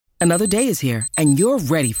Another day is here, and you're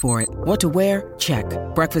ready for it. What to wear? Check.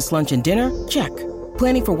 Breakfast, lunch, and dinner? Check.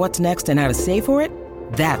 Planning for what's next and how to save for it?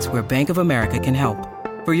 That's where Bank of America can help.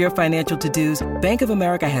 For your financial to-dos, Bank of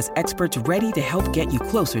America has experts ready to help get you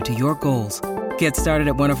closer to your goals. Get started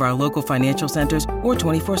at one of our local financial centers or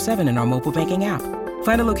 24/7 in our mobile banking app.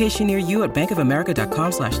 Find a location near you at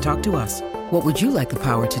bankofamerica.com/talktous. What would you like the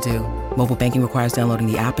power to do? Mobile banking requires downloading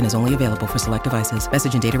the app and is only available for select devices.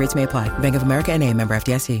 Message and data rates may apply. Bank of America N.A., member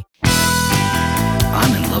FDIC.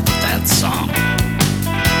 I'm in love with that song.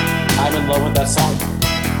 I'm in love with that song.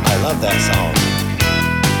 I love that song.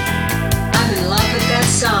 I'm in love with that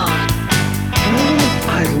song. Oh,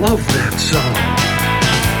 I love that song.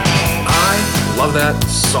 I love that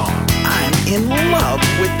song. I'm in love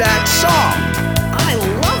with that song. I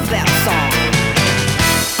love that song.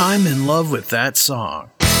 I'm in love with that song.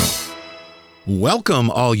 Welcome,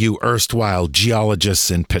 all you erstwhile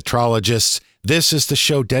geologists and petrologists. This is the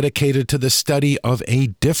show dedicated to the study of a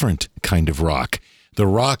different kind of rock, the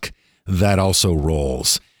rock that also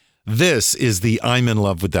rolls. This is the I'm in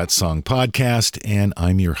love with that song podcast, and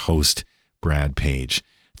I'm your host, Brad Page.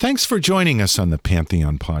 Thanks for joining us on the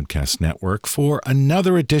Pantheon Podcast Network for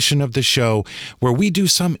another edition of the show where we do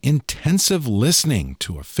some intensive listening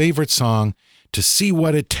to a favorite song to see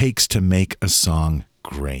what it takes to make a song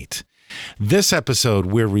great. This episode,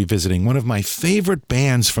 we're revisiting one of my favorite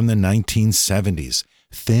bands from the 1970s,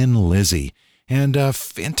 Thin Lizzy, and a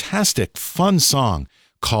fantastic, fun song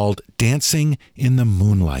called Dancing in the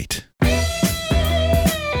Moonlight.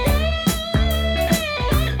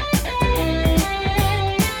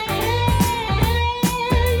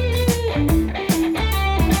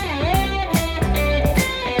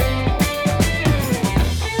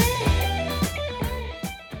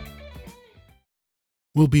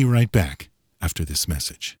 We'll be right back after this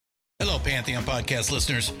message. Hello, Pantheon Podcast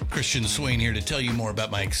listeners. Christian Swain here to tell you more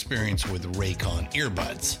about my experience with Raycon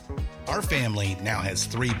earbuds. Our family now has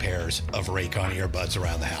 3 pairs of Raycon earbuds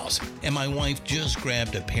around the house, and my wife just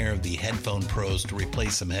grabbed a pair of the Headphone Pros to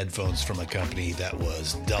replace some headphones from a company that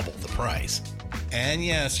was double the price. And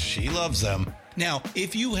yes, she loves them. Now,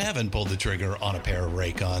 if you haven't pulled the trigger on a pair of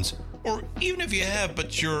Raycons, or even if you have,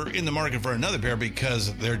 but you're in the market for another pair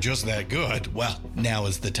because they're just that good, well, now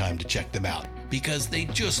is the time to check them out because they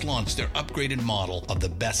just launched their upgraded model of the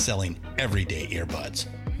best-selling everyday earbuds.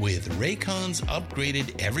 With Raycon's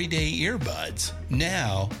upgraded everyday earbuds,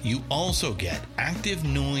 now you also get active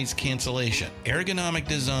noise cancellation, ergonomic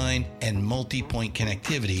design, and multi-point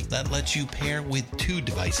connectivity that lets you pair with 2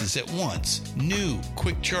 devices at once. New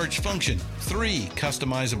quick charge function, 3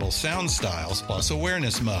 customizable sound styles, plus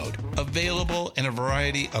awareness mode. Available in a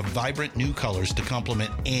variety of vibrant new colors to complement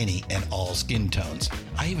any and all skin tones.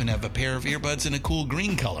 I even have a pair of earbuds in a cool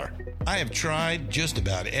green color. I have tried just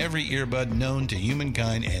about every earbud known to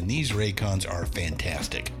humankind, and these Raycons are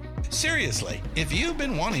fantastic. Seriously, if you've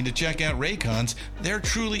been wanting to check out Raycons, there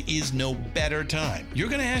truly is no better time. You're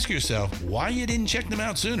going to ask yourself why you didn't check them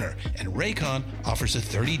out sooner, and Raycon offers a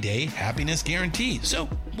 30-day happiness guarantee. So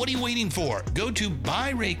what are you waiting for? Go to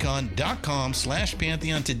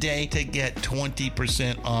buyraycon.com/Pantheon today to get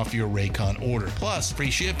 20% off your Raycon order, plus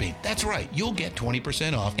free shipping. That's right, you'll get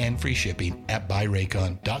 20% off and free shipping at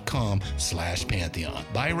buyraycon.com/Pantheon.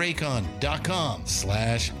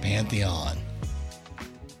 buyraycon.com/Pantheon.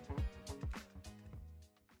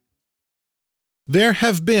 There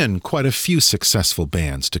have been quite a few successful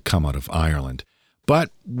bands to come out of Ireland,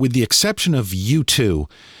 but with the exception of U2,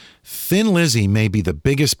 Thin Lizzy may be the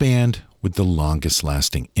biggest band with the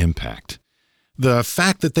longest-lasting impact. The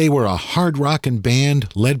fact that they were a hard rockin' band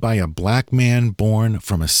led by a black man born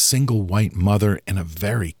from a single white mother in a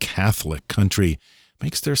very Catholic country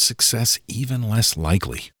makes their success even less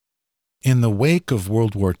likely. In the wake of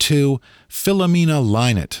World War II, Philomena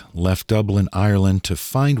Lynott left Dublin, Ireland to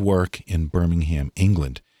find work in Birmingham,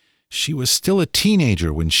 England. She was still a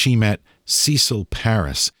teenager when she met Cecil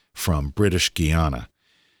Paris from British Guiana.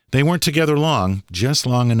 They weren't together long, just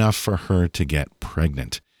long enough for her to get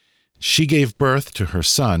pregnant. She gave birth to her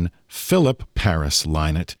son, Philip Paris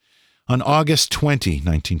Lynott, on August 20,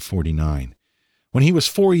 1949. When he was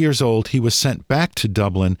 4 years old, he was sent back to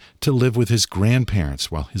Dublin to live with his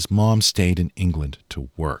grandparents while his mom stayed in England to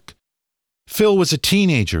work. Phil was a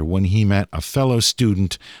teenager when he met a fellow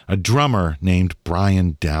student, a drummer named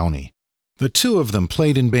Brian Downey. The two of them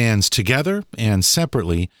played in bands together and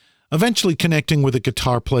separately, eventually connecting with a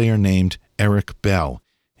guitar player named Eric Bell,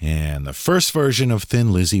 and the first version of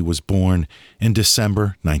Thin Lizzy was born in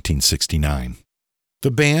December 1969. The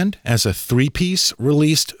band, as a three-piece,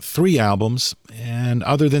 released 3 albums, and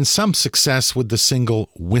other than some success with the single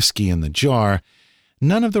Whiskey in the Jar,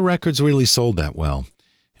 none of the records really sold that well.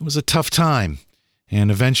 It was a tough time, and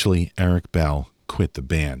eventually Eric Bell quit the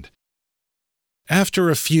band. After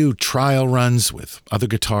a few trial runs with other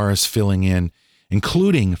guitarists filling in,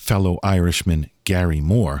 including fellow Irishman Gary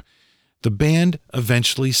Moore, the band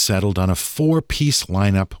eventually settled on a 4-piece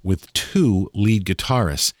lineup with 2 lead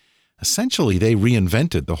guitarists. Essentially, they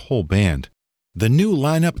reinvented the whole band. The new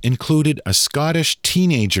lineup included a Scottish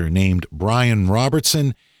teenager named Brian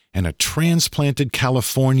Robertson and a transplanted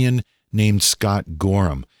Californian named Scott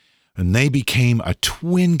Gorham, and they became a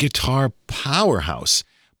twin guitar powerhouse,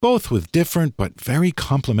 both with different but very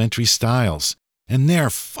complementary styles. And their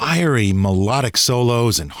fiery melodic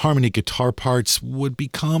solos and harmony guitar parts would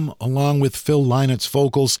become, along with Phil Lynot's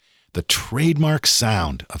vocals, the trademark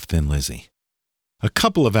sound of Thin Lizzy. A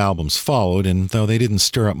couple of albums followed, and though they didn't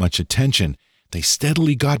stir up much attention, they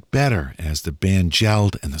steadily got better as the band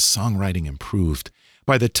gelled and the songwriting improved.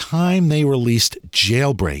 By the time they released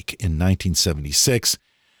Jailbreak in 1976,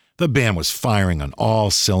 the band was firing on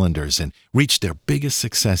all cylinders and reached their biggest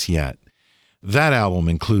success yet. That album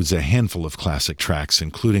includes a handful of classic tracks,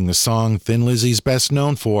 including the song Thin Lizzy's best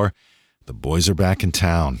known for, The Boys Are Back in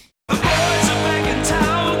town. The boys are back in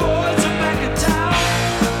town, the boys are back in town.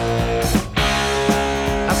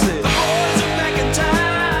 I said, the boys are back in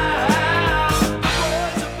town, the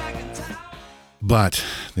boys are back in town. But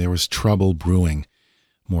there was trouble brewing.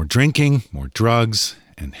 More drinking, more drugs,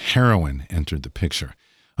 and heroin entered the picture.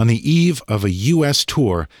 On the eve of a U.S.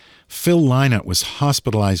 tour, Phil Lynott was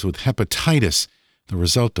hospitalized with hepatitis, the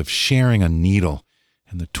result of sharing a needle,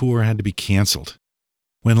 and the tour had to be canceled.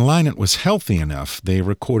 When Lynott was healthy enough, they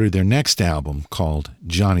recorded their next album called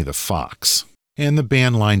Johnny the Fox, and the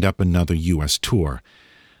band lined up another U.S. tour.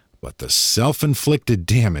 But the self-inflicted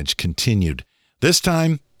damage continued. This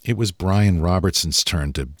time, it was Brian Robertson's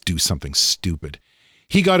turn to do something stupid.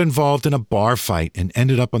 He got involved in a bar fight and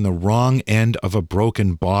ended up on the wrong end of a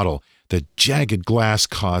broken bottle. The jagged glass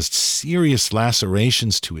caused serious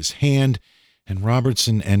lacerations to his hand, and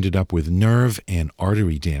Robertson ended up with nerve and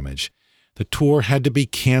artery damage. The tour had to be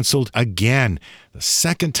canceled again, the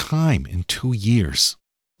second time in 2 years.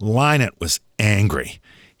 Lynott was angry.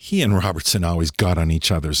 He and Robertson always got on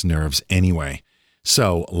each other's nerves anyway.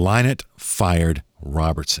 So Lynott fired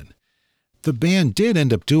Robertson. The band did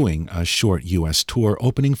end up doing a short U.S. tour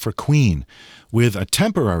opening for Queen, with a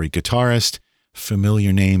temporary guitarist,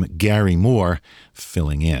 familiar name Gary Moore,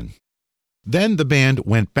 filling in. Then the band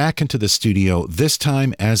went back into the studio, this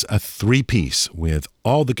time as a 3-piece, with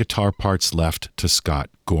all the guitar parts left to Scott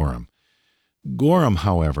Gorham. Gorham,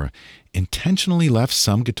 however, intentionally left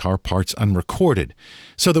some guitar parts unrecorded,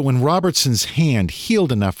 so that when Robertson's hand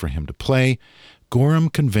healed enough for him to play, Gorham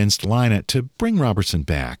convinced Lynott to bring Robertson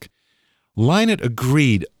back. Lynott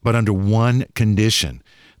agreed, but under one condition,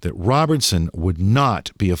 that Robertson would not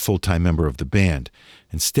be a full-time member of the band.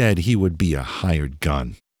 Instead, he would be a hired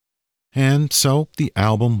gun. And so the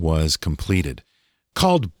album was completed.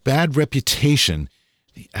 Called Bad Reputation,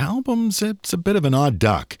 the album's it's a bit of an odd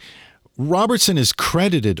duck. Robertson is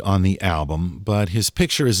credited on the album, but his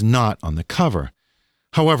picture is not on the cover.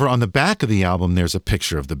 However, on the back of the album, there's a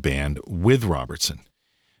picture of the band with Robertson.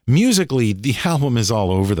 Musically, the album is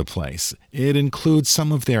all over the place. It includes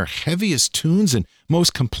some of their heaviest tunes and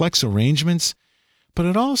most complex arrangements, but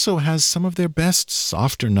it also has some of their best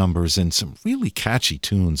softer numbers and some really catchy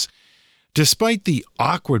tunes. Despite the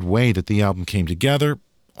awkward way that the album came together,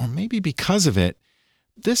 or maybe because of it,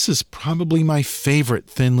 this is probably my favorite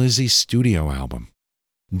Thin Lizzy studio album.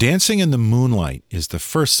 Dancing in the Moonlight is the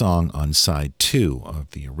first song on side 2 of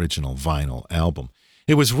the original vinyl album.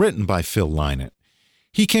 It was written by Phil Lynott.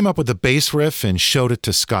 He came up with the bass riff and showed it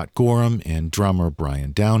to Scott Gorham and drummer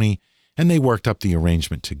Brian Downey, and they worked up the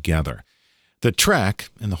arrangement together. The track,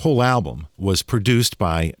 and the whole album, was produced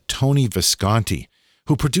by Tony Visconti,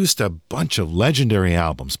 who produced a bunch of legendary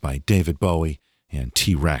albums by David Bowie and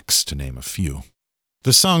T-Rex, to name a few.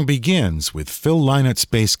 The song begins with Phil Lynott's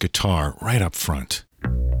bass guitar right up front.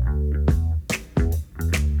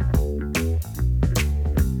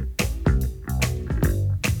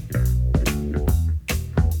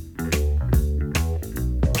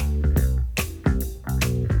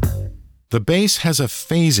 The bass has a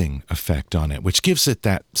phasing effect on it, which gives it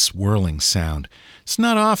that swirling sound. It's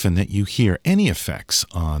not often that you hear any effects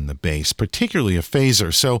on the bass, particularly a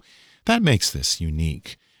phaser, so that makes this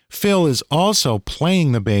unique. Phil is also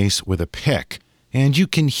playing the bass with a pick, and you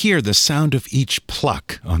can hear the sound of each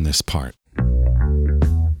pluck on this part.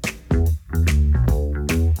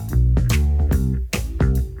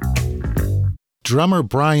 Drummer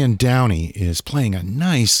Brian Downey is playing a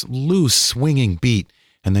nice, loose, swinging beat,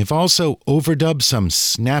 and they've also overdubbed some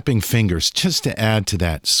snapping fingers just to add to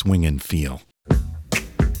that swingin' feel.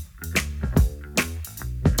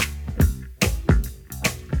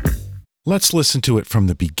 Let's listen to it from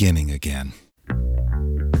the beginning again.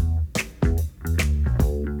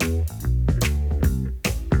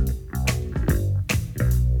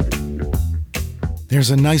 There's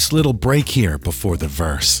a nice little break here before the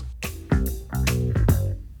verse.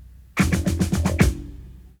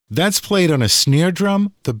 That's played on a snare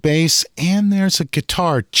drum, the bass, and there's a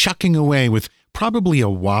guitar chucking away with probably a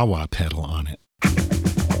wah-wah pedal on it.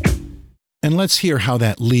 And let's hear how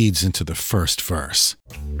that leads into the first verse.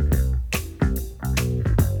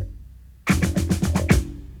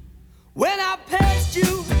 When I passed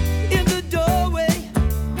you in the doorway,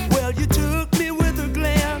 well, you took me with a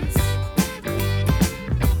glance.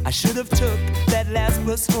 I should have took that last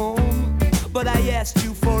bus home, but I asked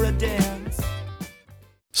you for a dance.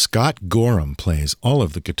 Scott Gorham plays all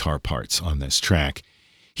of the guitar parts on this track.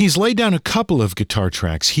 He's laid down a couple of guitar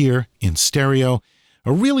tracks here in stereo,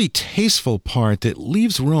 a really tasteful part that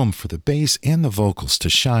leaves room for the bass and the vocals to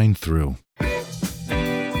shine through.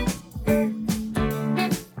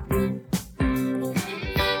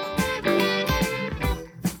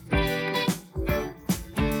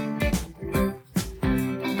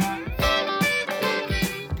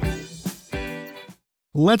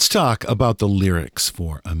 Let's talk about the lyrics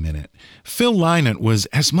for a minute. Phil Lynott was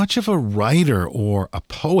as much of a writer or a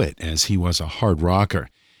poet as he was a hard rocker.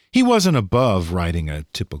 He wasn't above writing a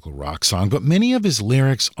typical rock song, but many of his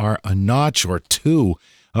lyrics are a notch or two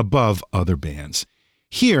above other bands.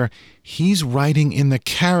 Here, he's writing in the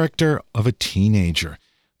character of a teenager,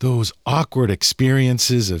 those awkward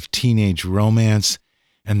experiences of teenage romance,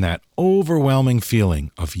 and that overwhelming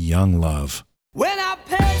feeling of young love. When I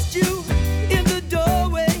passed you in the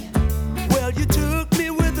doorway, well, you took me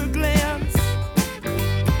with a glance.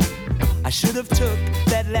 I should have took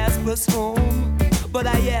that last bus home, but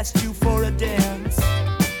I asked you for a dance.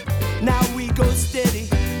 Now we go steady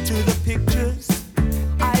to the pictures.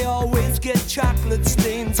 I always get chocolate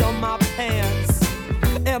stains on my pants.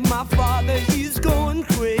 And my father, he's going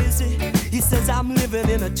crazy. He says I'm living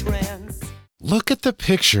in a trance. Look at the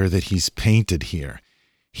picture that he's painted here.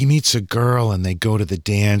 He meets a girl and they go to the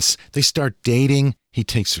dance. They start dating. He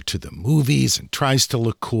takes her to the movies and tries to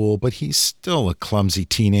look cool, but he's still a clumsy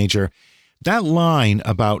teenager. That line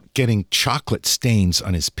about getting chocolate stains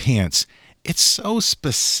on his pants, it's so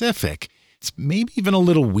specific. It's maybe even a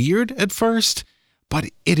little weird at first, but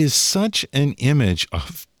it is such an image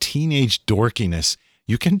of teenage dorkiness.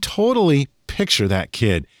 You can totally picture that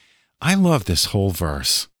kid. I love this whole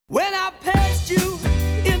verse. When I passed you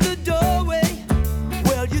in the doorway,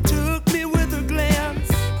 well, you took me with a glance.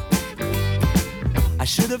 I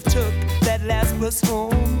should have took that last bus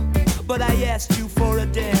home, but I asked you for a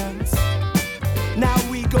dance. Now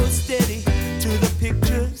we go steady to the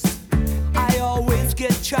pictures. I always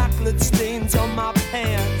get chocolate stains on my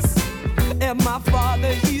pants. And my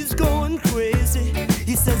father, he's going crazy.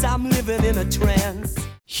 He says I'm living in a trance.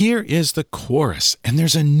 Here is the chorus, and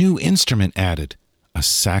there's a new instrument added, a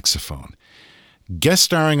saxophone. Guest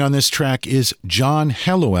starring on this track is John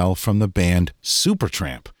Helliwell from the band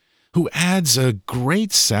Supertramp, who adds a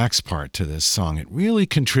great sax part to this song. It really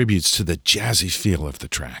contributes to the jazzy feel of the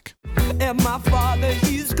track. And my father,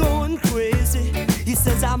 he's going crazy. He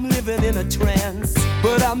says I'm living in a trance,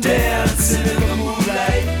 but I'm dancing in the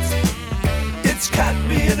moonlight. It's caught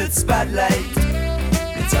me in its spotlight.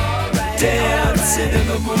 It's alright. Dancing in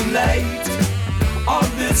the moonlight on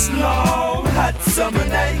this long hot summer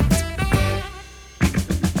night.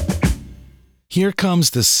 Here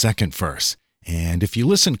comes the second verse. And if you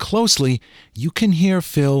listen closely, you can hear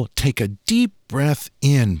Phil take a deep breath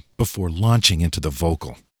in before launching into the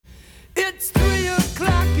vocal. It's 3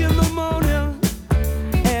 o'clock in the morning,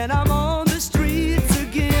 and I'm on the streets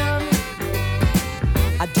again.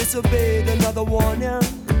 I disobeyed another warning.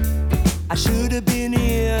 I should have been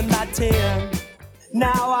in by 10.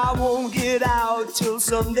 Now I won't get out till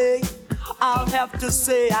Sunday. I'll have to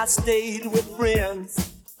say I stayed with friends.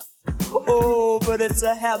 Oh, but it's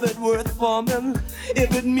a habit worth forming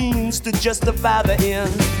if it means to justify the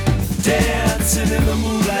end. Dancing in the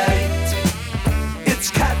moonlight,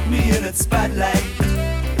 it's caught me in its spotlight.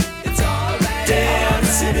 It's alright.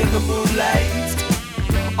 Dancing in the moonlight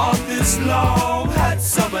on this long hot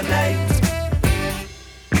summer night.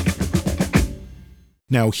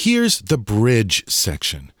 Now here's the bridge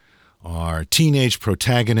section. Our teenage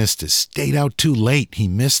protagonist has stayed out too late. He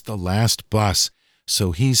missed the last bus.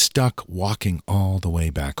 So he's stuck walking all the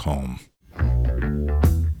way back home.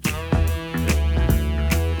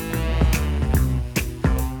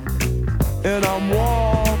 And I'm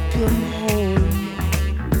walking home.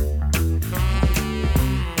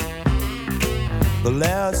 The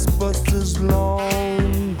last bus is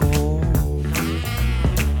long gone.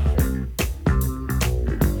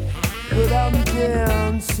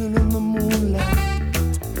 dancing in the moonlight.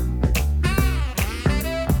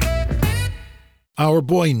 Our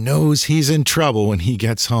boy knows he's in trouble when he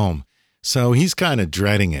gets home, so he's kind of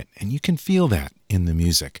dreading it, and you can feel that in the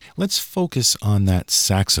music. Let's focus on that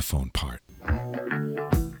saxophone part.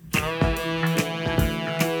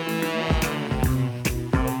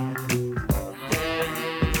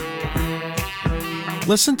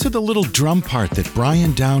 Listen to the little drum part that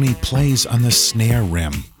Brian Downey plays on the snare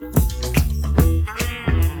rim.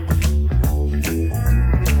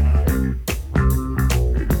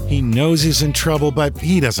 He knows he's in trouble, but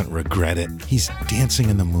he doesn't regret it. He's dancing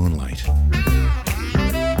in the moonlight.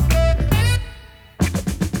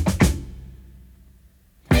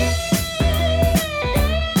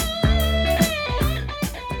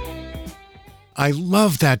 I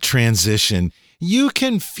love that transition. You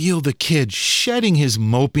can feel the kid shedding his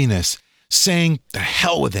mopiness, saying, "The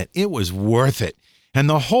hell with it, it was worth it." And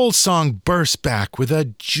the whole song bursts back with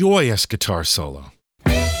a joyous guitar solo.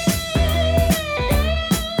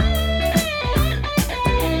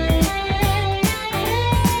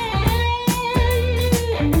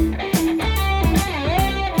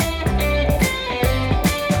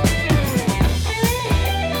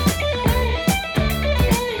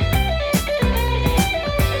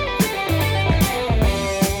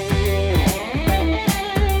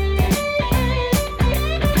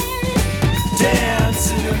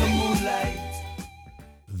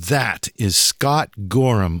 That is Scott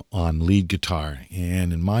Gorham on lead guitar,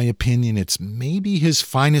 and in my opinion, it's maybe his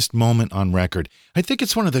finest moment on record. I think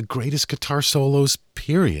it's one of the greatest guitar solos,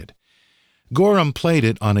 period. Gorham played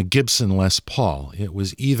it on a Gibson Les Paul. It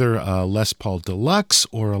was either a Les Paul Deluxe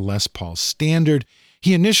or a Les Paul Standard.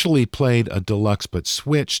 He initially played a Deluxe but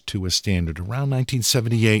switched to a Standard around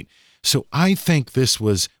 1978, so I think this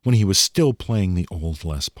was when he was still playing the old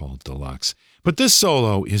Les Paul Deluxe. But this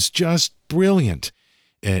solo is just brilliant.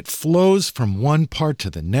 It flows from one part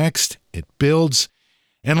to the next, it builds,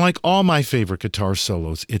 and like all my favorite guitar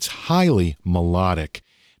solos, it's highly melodic,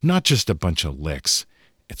 not just a bunch of licks.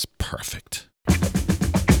 It's perfect.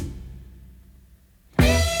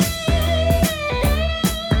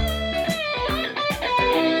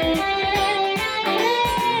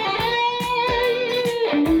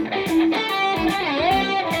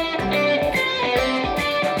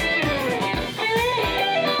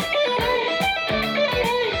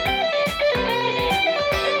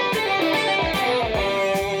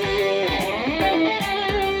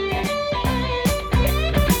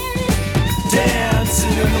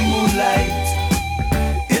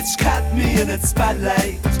 In its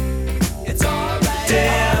spotlight, it's alright.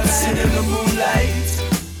 Dancing in the moonlight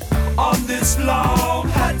on this long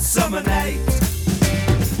hot summer night.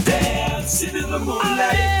 Dancing in the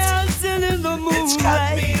moonlight, dancing in the moonlight. It's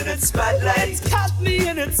caught me in its spotlight. It's caught me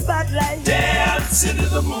in its spotlight. Dancing in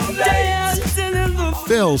the moonlight. Dancing in the moonlight.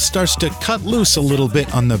 Phil starts to cut loose a little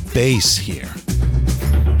bit on the bass here.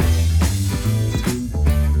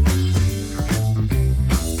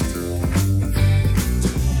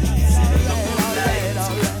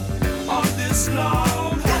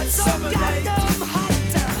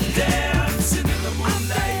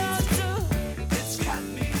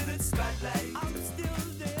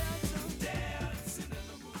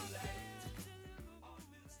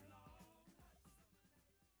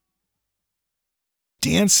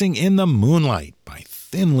 Dancing in the Moonlight by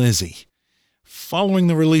Thin Lizzy. Following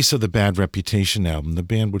the release of the Bad Reputation album, the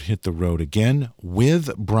band would hit the road again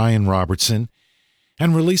with Brian Robertson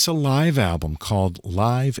and release a live album called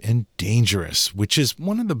Live and Dangerous, which is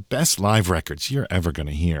one of the best live records you're ever going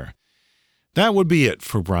to hear. That would be it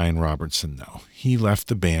for Brian Robertson, though. He left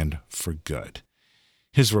the band for good.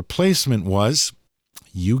 His replacement was,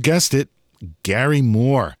 you guessed it, Gary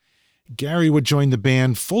Moore. Gary would join the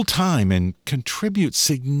band full-time and contribute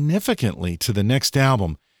significantly to the next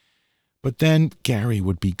album. But then Gary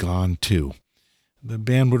would be gone too. The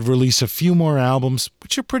band would release a few more albums,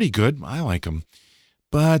 which are pretty good. I like them.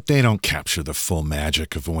 But they don't capture the full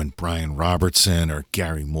magic of when Brian Robertson or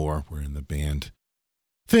Gary Moore were in the band.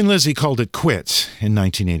 Thin Lizzy called it quits in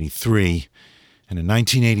 1983. And in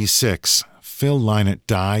 1986, Phil Lynott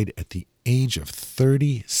died at the age of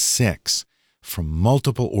 36. From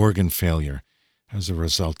multiple organ failure as a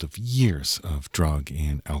result of years of drug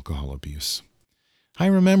and alcohol abuse. I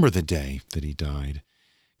remember the day that he died.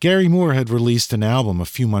 Gary Moore had released an album a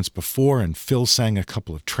few months before, and Phil sang a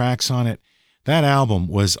couple of tracks on it. That album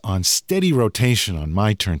was on steady rotation on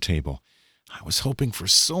my turntable. I was hoping for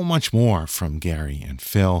so much more from Gary and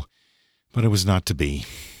Phil, but it was not to be.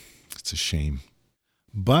 It's a shame.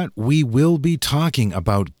 But we will be talking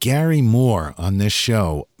about Gary Moore on this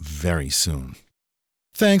show very soon.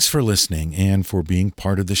 Thanks for listening and for being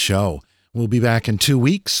part of the show. We'll be back in 2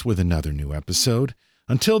 weeks with another new episode.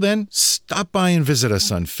 Until then, stop by and visit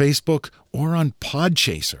us on Facebook or on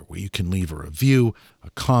Podchaser, where you can leave a review,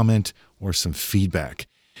 a comment, or some feedback.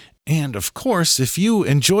 And of course, if you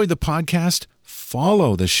enjoy the podcast,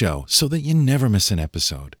 follow the show so that you never miss an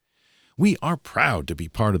episode. We are proud to be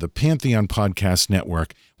part of the Pantheon Podcast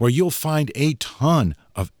Network, where you'll find a ton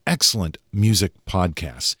of excellent music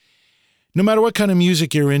podcasts. No matter what kind of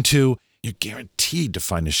music you're into, you're guaranteed to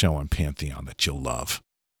find a show on Pantheon that you'll love.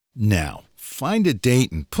 Now, find a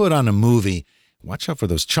date and put on a movie. Watch out for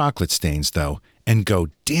those chocolate stains, though, and go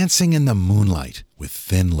dancing in the moonlight with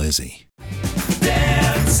Thin Lizzy.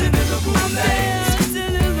 Dancing in the moonlight.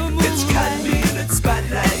 It's caught me in its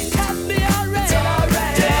spotlight. It's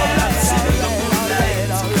alright. Dancing in the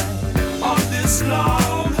moonlight. On this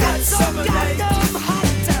long hot summer night.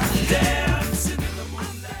 Dancing in the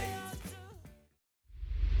moonlight.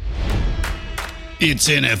 It's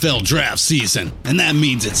NFL draft season, and that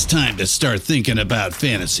means it's time to start thinking about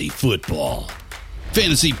fantasy football.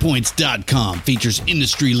 FantasyPoints.com features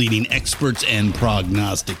industry-leading experts and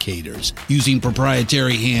prognosticators using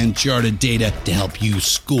proprietary hand-charted data to help you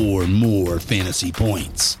score more fantasy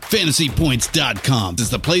points. FantasyPoints.com is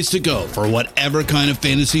the place to go for whatever kind of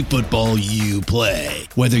fantasy football you play.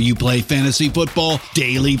 Whether you play fantasy football,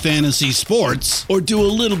 daily fantasy sports, or do a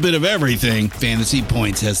little bit of everything, Fantasy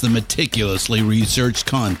Points has the meticulously researched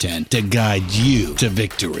content to guide you to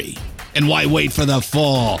victory. And why wait for the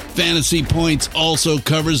fall? Fantasy Points also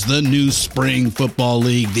covers the new spring football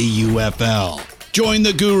league, the UFL. Join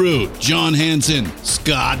the guru, John Hansen,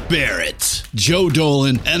 Scott Barrett, Joe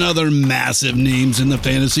Dolan, and other massive names in the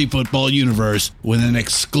fantasy football universe with an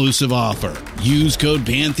exclusive offer. Use code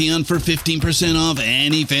Pantheon for 15% off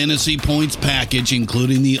any Fantasy Points package,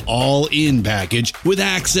 including the all-in package, with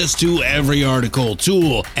access to every article,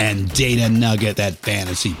 tool, and data nugget that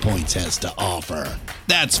Fantasy Points has to offer.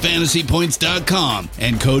 That's FantasyPoints.com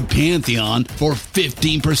and code Pantheon for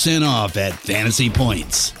 15% off at Fantasy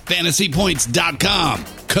Points. FantasyPoints.com,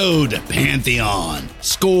 code Pantheon.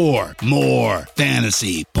 Score more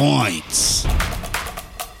fantasy points.